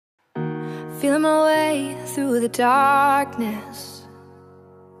feeling my way through the darkness,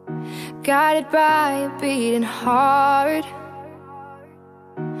 guided by a beating heart.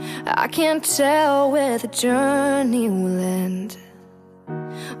 I can't tell where the journey will end,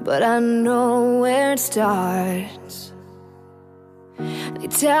 but I know where it starts. They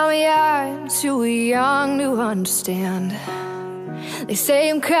tell me I'm too young to understand. They say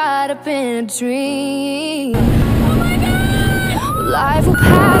I'm caught up in a dream. Oh my God! Well, life will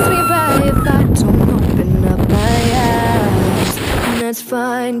pass me by if I don't open up my eyes, and that's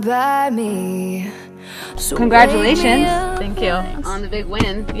fine by me. So congratulations. Thank you. On the big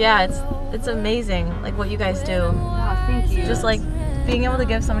win. Yeah, it's amazing, like what you guys do. Oh, thank you. Just like being able to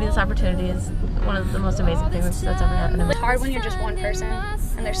give somebody this opportunity is one of the most amazing things that's ever happened to me. It's hard when you're just one person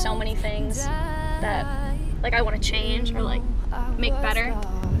and there's so many things that like I want to change or like make better.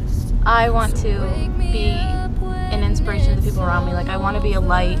 I want to be an inspiration to the people around me. Like I want to be a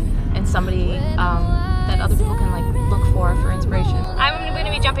light and somebody that other people can like look for inspiration. I'm going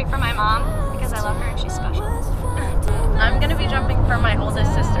to be jumping for my mom because I love her and she's special. I'm going to be jumping for my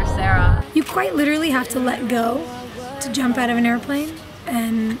oldest sister, Sarah. You quite literally have to let go to jump out of an airplane,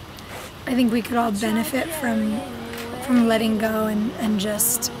 and I think we could all benefit from letting go and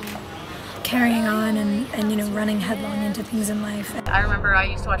just carrying on and you know, running headlong into things in life. I remember I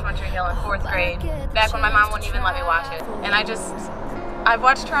used to watch One Tree Hill in 4th grade, back when my mom wouldn't even let me watch it. And I've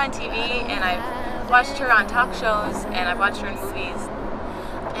watched her on TV, and I've watched her on talk shows, and I've watched her in movies.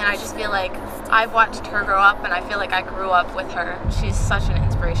 And I just feel like I've watched her grow up, and I feel like I grew up with her. She's such an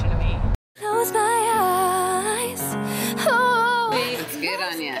inspiration to me. Close my eyes. Oh, It's good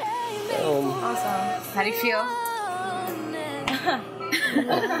on you. Awesome. How do you feel?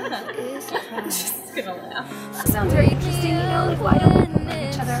 Just gonna laugh. Sounds very interesting, you know, like why don't we love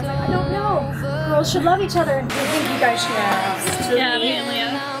each other? I don't know. Girls should love each other, and I think you guys should. Yeah, me and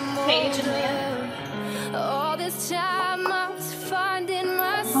Leah. Paige and Leah. all this time I was finding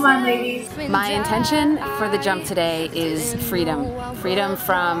myself. Come on, ladies. My intention for the jump today is freedom. Freedom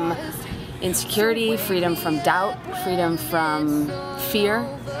from insecurity, freedom from doubt, freedom from fear,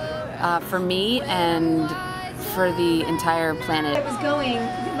 for me and for the entire planet. I was going,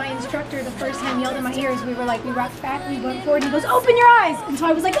 my instructor the first time yelled in my ears. We rocked back, we went forward, and he goes, open your eyes! And so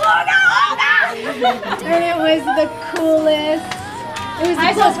I was like, oh no, oh no! And it was the coolest. It was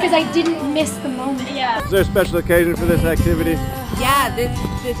the coolest because I didn't miss the moment. Yeah. Is there a special occasion for this activity? Yeah, this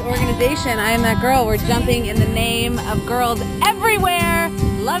organization, I Am That Girl, we're jumping in the name of girls everywhere,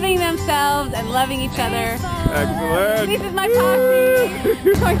 loving themselves and loving each other. Excellent. This is my posse.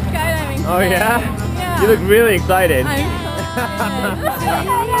 Going skydiving. Oh yeah? Yeah. You look really excited. I'm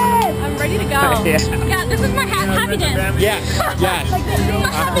ready to go. Yeah, this is my happy dance. Yes, yes.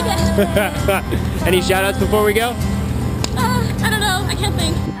 Happy dance. Any shout outs before we go? I don't know, I can't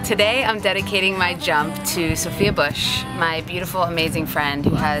think. Today I'm dedicating my jump to Sophia Bush, my beautiful, amazing friend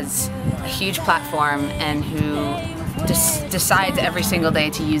who has a huge platform and who decides every single day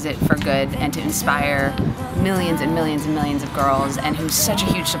to use it for good and to inspire millions and millions and millions of girls, and who's such a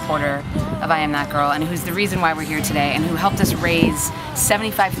huge supporter of I Am That Girl, and who's the reason why we're here today, and who helped us raise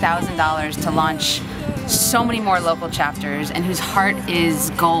 $75,000 to launch so many more local chapters, and whose heart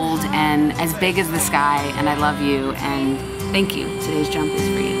is gold and as big as the sky. And I love you, and thank you. Today's jump is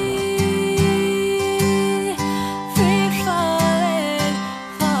for you.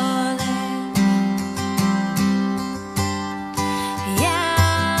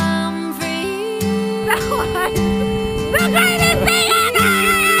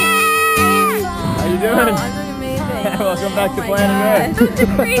 How you doing? I'm doing amazing. Welcome back to my Planet God. Earth. That was the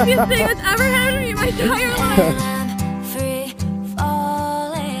craziest thing that's ever happened to me in my entire life.